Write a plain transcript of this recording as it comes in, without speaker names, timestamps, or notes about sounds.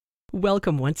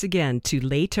Welcome once again to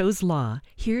Leto's Law.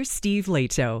 Here's Steve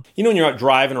Leto. You know, when you're out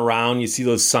driving around, you see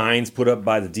those signs put up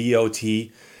by the DOT.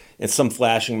 It's some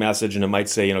flashing message, and it might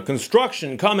say,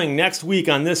 construction coming next week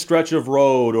on this stretch of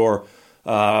road, or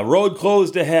road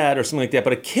closed ahead, or something like that.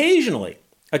 But occasionally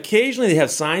they have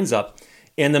signs up,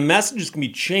 and the messages can be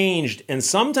changed, and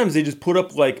sometimes they just put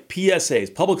up like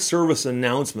PSAs, public service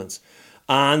announcements,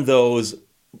 on those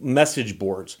message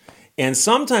boards. And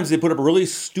sometimes they put up really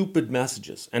stupid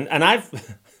messages. And I've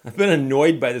been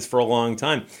annoyed by this for a long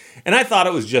time. And I thought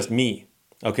it was just me,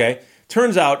 okay?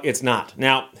 Turns out it's not.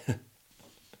 Now,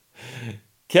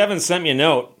 Kevin sent me a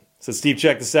note. Said, Steve,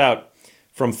 check this out.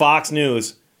 From Fox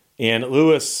News. And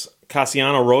Louis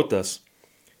Cassiano wrote this.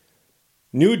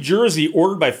 New Jersey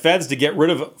ordered by feds to get rid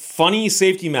of funny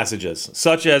safety messages,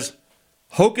 such as,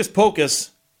 hocus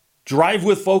pocus, drive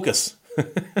with focus.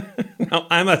 Now,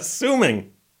 I'm assuming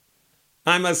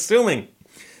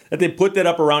that they put that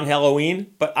up around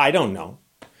Halloween, but I don't know.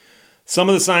 Some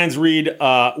of the signs read,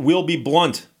 we'll be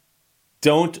blunt,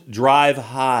 don't drive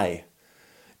high.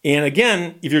 And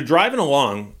again, if you're driving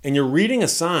along and you're reading a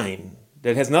sign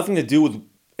that has nothing to do with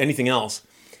anything else,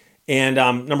 and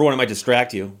number one, it might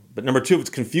distract you, but number two, if it's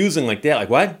confusing like that, like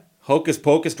what? Hocus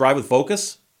pocus, drive with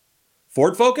focus?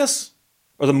 Ford Focus?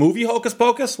 Or the movie Hocus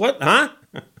Pocus? What? Huh?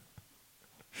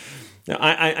 Now,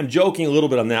 I'm joking a little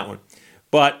bit on that one.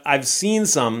 But I've seen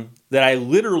some that I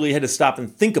literally had to stop and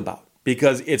think about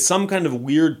because it's some kind of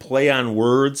weird play on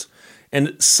words,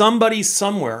 and somebody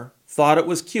somewhere thought it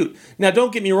was cute. Now,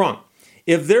 don't get me wrong.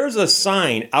 If there's a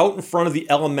sign out in front of the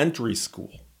elementary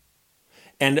school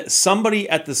and somebody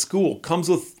at the school comes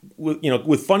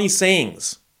with funny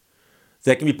sayings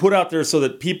that can be put out there so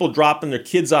that people dropping their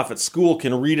kids off at school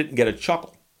can read it and get a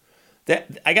chuckle,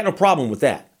 that I got no problem with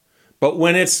that. But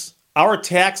when it's our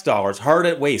tax dollars hard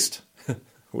at waste,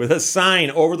 with a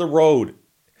sign over the road,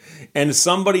 and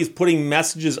somebody's putting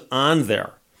messages on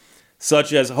there,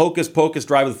 such as hocus pocus,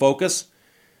 drive with focus,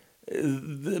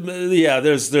 yeah,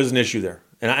 there's an issue there.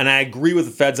 And I agree with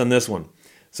the feds on this one.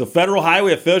 So federal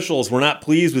highway officials were not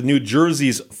pleased with New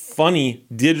Jersey's funny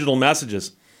digital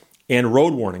messages and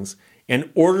road warnings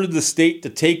and ordered the state to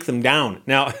take them down.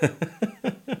 Now,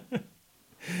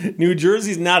 New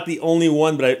Jersey's not the only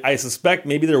one, but I suspect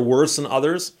maybe they're worse than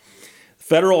others.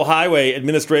 Federal Highway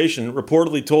Administration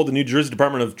reportedly told the New Jersey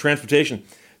Department of Transportation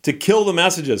to kill the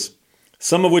messages,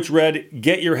 some of which read,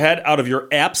 get your head out of your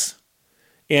apps,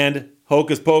 and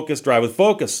hocus pocus, drive with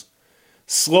focus.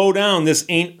 Slow down, this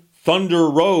ain't Thunder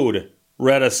Road,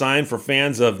 read a sign for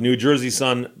fans of New Jersey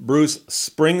son Bruce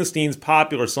Springsteen's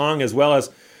popular song, as well as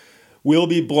we'll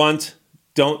be blunt,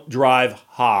 don't drive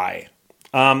high.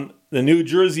 The New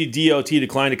Jersey DOT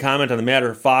declined to comment on the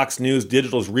matter. Fox News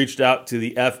Digital has reached out to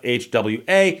the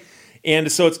FHWA,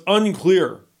 and so it's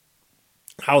unclear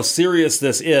how serious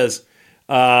this is.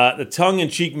 The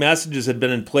tongue-in-cheek messages had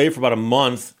been in play for about a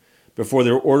month before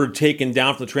they were ordered taken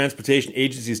down from the transportation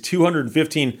agency's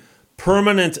 215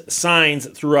 permanent signs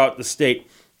throughout the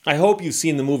state. I hope you've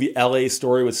seen the movie L.A.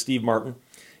 Story with Steve Martin.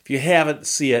 If you haven't,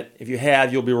 see it. If you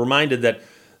have, you'll be reminded that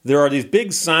there are these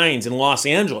big signs in Los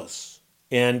Angeles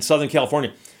and Southern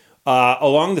California,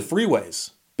 along the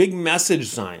freeways, big message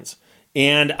signs.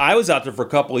 And I was out there for a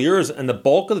couple of years, and the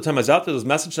bulk of the time I was out there, those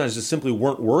message signs just simply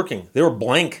weren't working. They were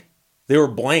blank.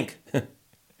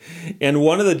 And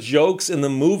one of the jokes in the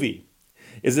movie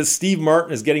is that Steve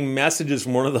Martin is getting messages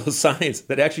from one of those signs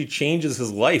that actually changes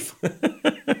his life.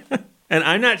 And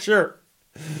I'm not sure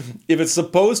if it's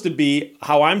supposed to be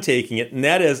how I'm taking it, and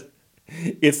that is,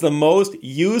 it's the most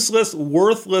useless,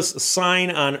 worthless sign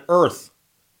on earth.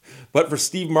 But for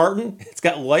Steve Martin, it's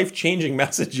got life-changing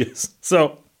messages.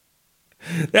 So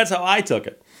that's how I took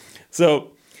it.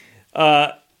 So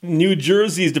New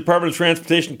Jersey's Department of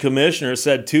Transportation commissioner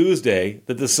said Tuesday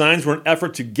that the signs were an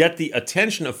effort to get the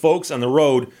attention of folks on the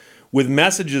road with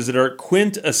messages that are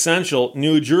quintessential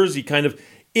New Jersey, kind of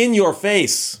in your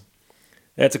face.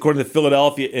 That's according to the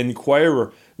Philadelphia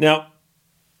Inquirer. Now,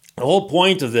 the whole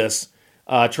point of this,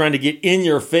 trying to get in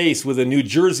your face with a New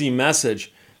Jersey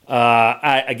message,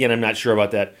 I'm not sure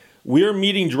about that. We're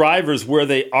meeting drivers where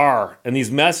they are, and these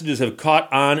messages have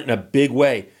caught on in a big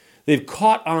way. They've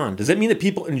caught on. Does that mean that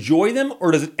people enjoy them,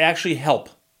 or does it actually help?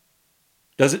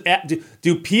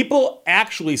 Do people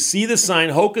actually see the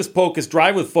sign, hocus pocus,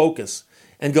 drive with focus,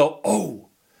 and go, oh,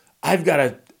 I've got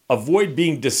to avoid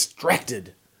being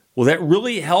distracted? Will that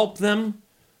really help them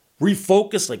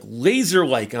refocus like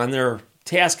laser-like on their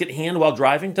task at hand while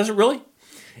driving? Does it really?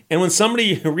 And when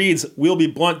somebody reads, we'll be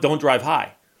blunt, don't drive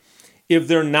high, if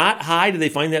they're not high, do they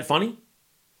find that funny?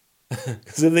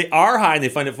 Because if they are high and they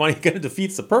find it funny, it kind of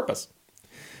defeats the purpose.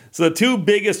 So the two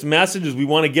biggest messages we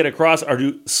want to get across are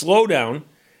to slow down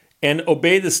and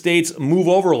obey the state's move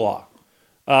over law,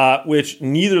 which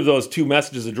neither of those two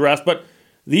messages address. But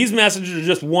these messages are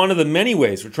just one of the many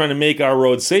ways we're trying to make our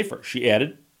roads safer, she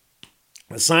added.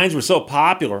 The signs were so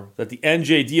popular that the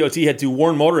NJDOT had to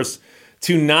warn motorists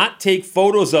to not take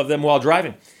photos of them while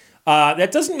driving.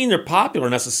 That doesn't mean they're popular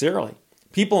necessarily.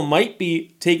 People might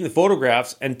be taking the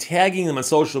photographs and tagging them on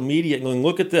social media and going,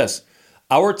 look at this.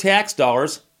 Our tax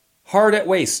dollars, hard at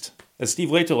waste, as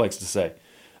Steve Leto likes to say.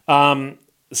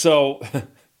 So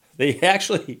they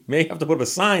actually may have to put up a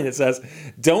sign that says,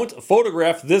 don't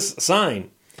photograph this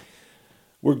sign.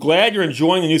 We're glad you're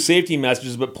enjoying the new safety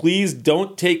messages, but please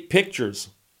don't take pictures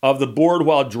of the board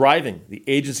while driving, the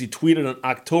agency tweeted on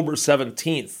October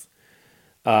 17th.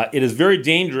 It is very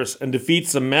dangerous and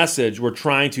defeats the message we're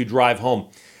trying to drive home.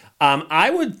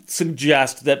 I would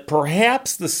suggest that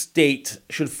perhaps the state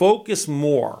should focus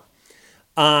more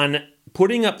on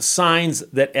putting up signs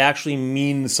that actually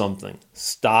mean something.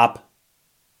 Stop,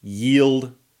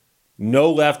 yield,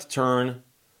 no left turn,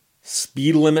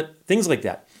 speed limit, things like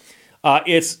that.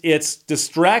 It's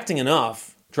distracting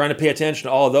enough trying to pay attention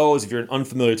to all of those if you're in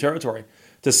unfamiliar territory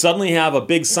to suddenly have a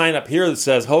big sign up here that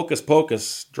says, hocus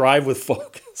pocus, drive with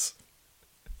focus.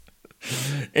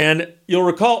 And you'll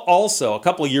recall also a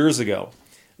couple of years ago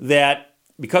that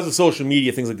because of social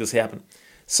media, things like this happen.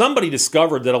 Somebody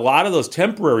discovered that a lot of those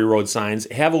temporary road signs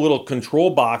have a little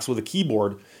control box with a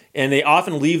keyboard, and they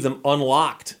often leave them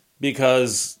unlocked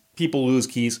because people lose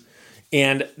keys.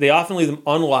 And they often leave them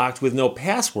unlocked with no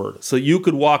password. So you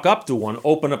could walk up to one,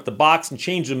 open up the box, and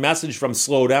change the message from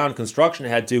slow down construction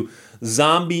ahead to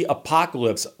zombie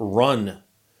apocalypse run.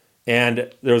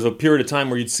 And there was a period of time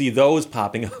where you'd see those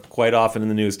popping up quite often in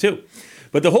the news too.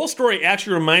 But the whole story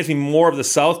actually reminds me more of the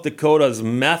South Dakota's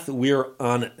Meth, We're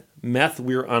On It. Meth,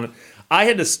 We're On It. I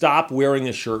had to stop wearing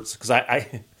the shirts because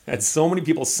I had so many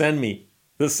people send me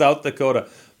the South Dakota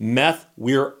Meth,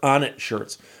 We're On It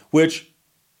shirts, which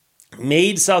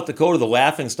made South Dakota the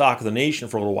laughingstock of the nation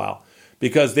for a little while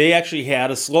because they actually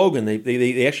had a slogan.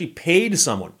 They actually paid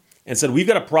someone and said, we've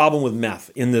got a problem with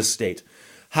meth in this state.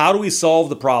 How do we solve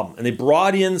the problem? And they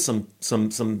brought in some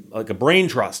like a brain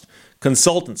trust,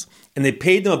 consultants, and they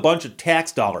paid them a bunch of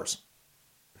tax dollars.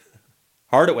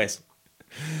 Hard at waste.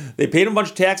 They paid them a bunch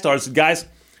of tax dollars. Said, guys,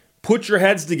 put your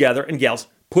heads together, and gals,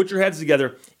 put your heads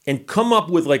together and come up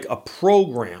with like a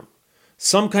program,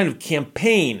 some kind of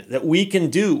campaign that we can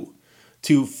do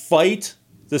to fight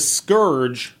the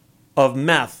scourge of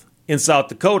meth in South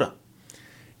Dakota.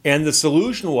 And the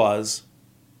solution was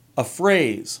a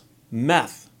phrase,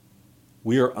 meth,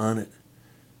 we are on it.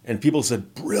 And people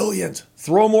said, brilliant,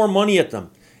 throw more money at them.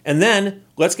 And then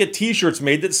let's get t-shirts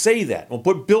made that say that. We'll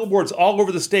put billboards all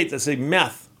over the state that say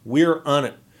meth, we're on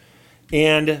it.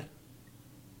 And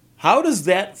how does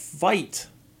that fight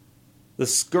the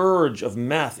scourge of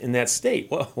meth in that state?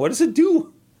 Well, what does it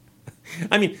do?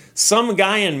 I mean, some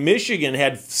guy in Michigan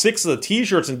had 6 of the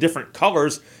t-shirts in different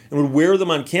colors and would wear them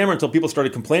on camera until people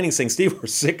started complaining, saying, Steve, we're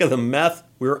sick of the meth,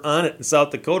 we're on it in South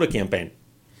Dakota campaign.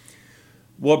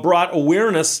 Well, it brought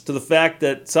awareness to the fact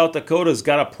that South Dakota's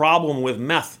got a problem with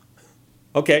meth.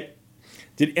 Okay.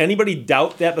 Did anybody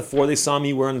doubt that before they saw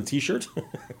me wearing the t-shirt?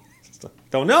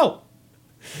 Don't know.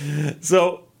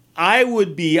 So I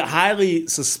would be highly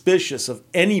suspicious of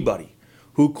anybody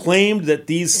who claimed that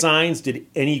these signs did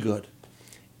any good.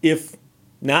 If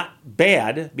not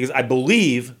bad, because I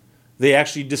believe they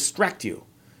actually distract you.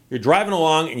 You're driving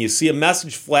along and you see a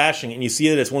message flashing and you see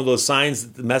that it's one of those signs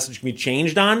that the message can be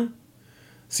changed on.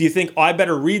 So you think, oh, I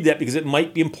better read that because it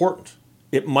might be important.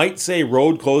 It might say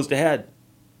road closed ahead.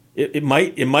 It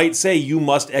might say you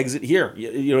must exit here.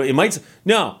 You know, it might say,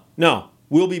 no,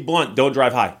 we'll be blunt, don't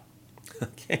drive high.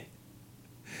 Okay.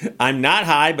 I'm not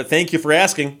high, but thank you for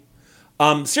asking.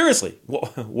 Seriously,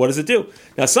 what does it do?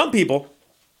 Now, some people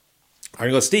are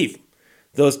going to go, Steve,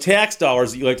 those tax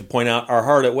dollars that you like to point out are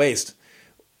hard at waste.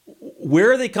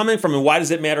 Where are they coming from and why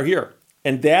does it matter here?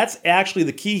 And that's actually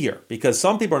the key here, because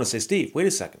some people are going to say, Steve, wait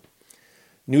a second.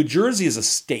 New Jersey is a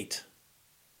state,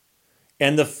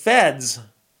 and the feds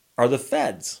are the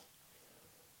feds.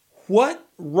 What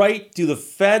right do the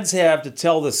feds have to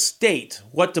tell the state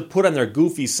what to put on their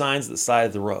goofy signs at the side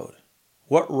of the road?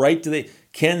 What right do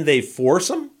can they force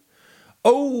them?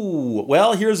 Oh,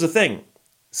 well, here's the thing.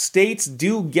 States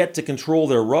do get to control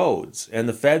their roads, and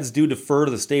the feds do defer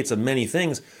to the states on many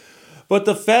things. But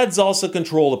the feds also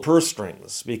control the purse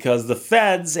strings because the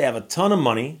feds have a ton of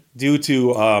money due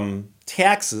to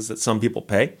taxes that some people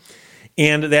pay.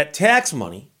 And that tax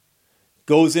money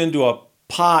goes into a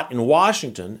pot in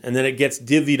Washington, and then it gets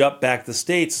divvied up back to the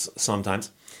states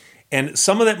sometimes. And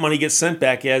some of that money gets sent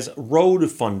back as road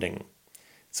funding.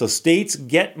 So states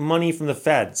get money from the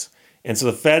feds. And so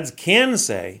the feds can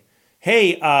say,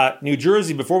 hey, New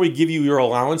Jersey, before we give you your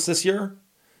allowance this year,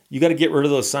 you got to get rid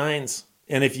of those signs.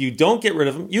 And if you don't get rid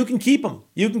of them, you can keep them.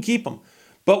 You can keep them.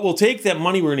 But we'll take that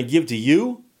money we're going to give to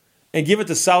you and give it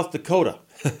to South Dakota.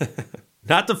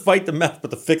 Not to fight the meth,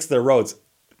 but to fix their roads.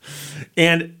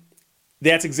 And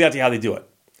that's exactly how they do it.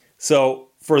 So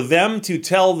for them to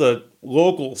tell the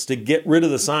locals to get rid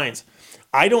of the signs,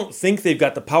 I don't think they've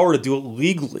got the power to do it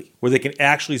legally, where they can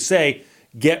actually say,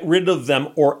 get rid of them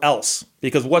or else.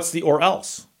 Because what's the or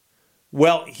else?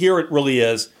 Well, here it really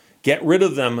is, get rid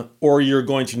of them or you're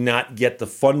going to not get the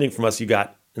funding from us you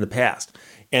got in the past.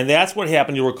 And that's what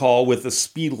happened, you'll recall, with the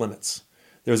speed limits.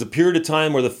 There was a period of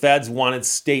time where the feds wanted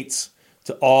states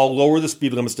to all lower the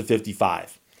speed limits to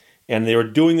 55. And they were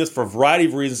doing this for a variety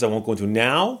of reasons I won't go into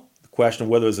now. The question of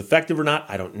whether it was effective or not,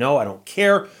 I don't know. I don't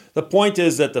care. The point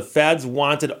is that the feds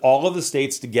wanted all of the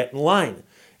states to get in line.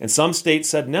 And some states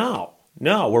said, no,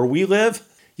 where we live,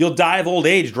 you'll die of old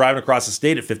age driving across the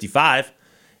state at 55.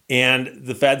 And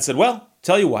the feds said, well,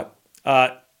 tell you what,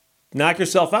 knock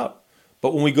yourself out.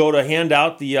 But when we go to hand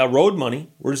out the road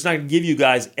money, we're just not going to give you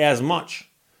guys as much.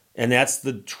 And that's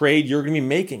the trade you're going to be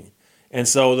making. And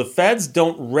so the feds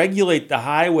don't regulate the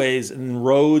highways and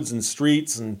roads and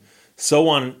streets and so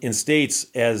on in states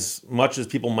as much as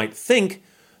people might think,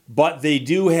 but they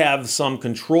do have some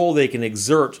control they can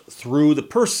exert through the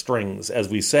purse strings, as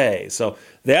we say. So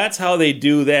that's how they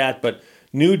do that. But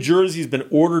New Jersey's been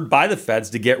ordered by the feds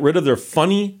to get rid of their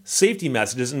funny safety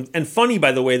messages. And funny,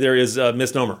 by the way, there is a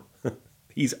misnomer.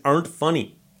 These aren't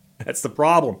funny. That's the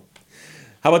problem.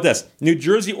 How about this? New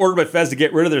Jersey ordered by feds to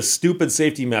get rid of their stupid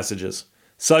safety messages,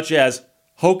 such as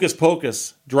hocus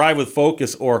pocus, drive with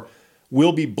focus, or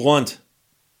we'll be blunt,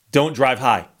 don't drive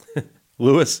high.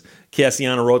 Louis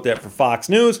Cassiano wrote that for Fox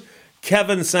News.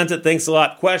 Kevin sent it. Thanks a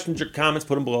lot. Questions or comments,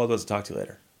 put them below. I'll talk to you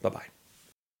later. Bye-bye.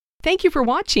 Thank you for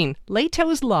watching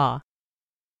Leto's Law.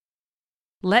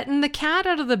 Letting the cat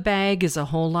out of the bag is a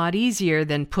whole lot easier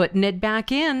than putting it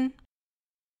back in.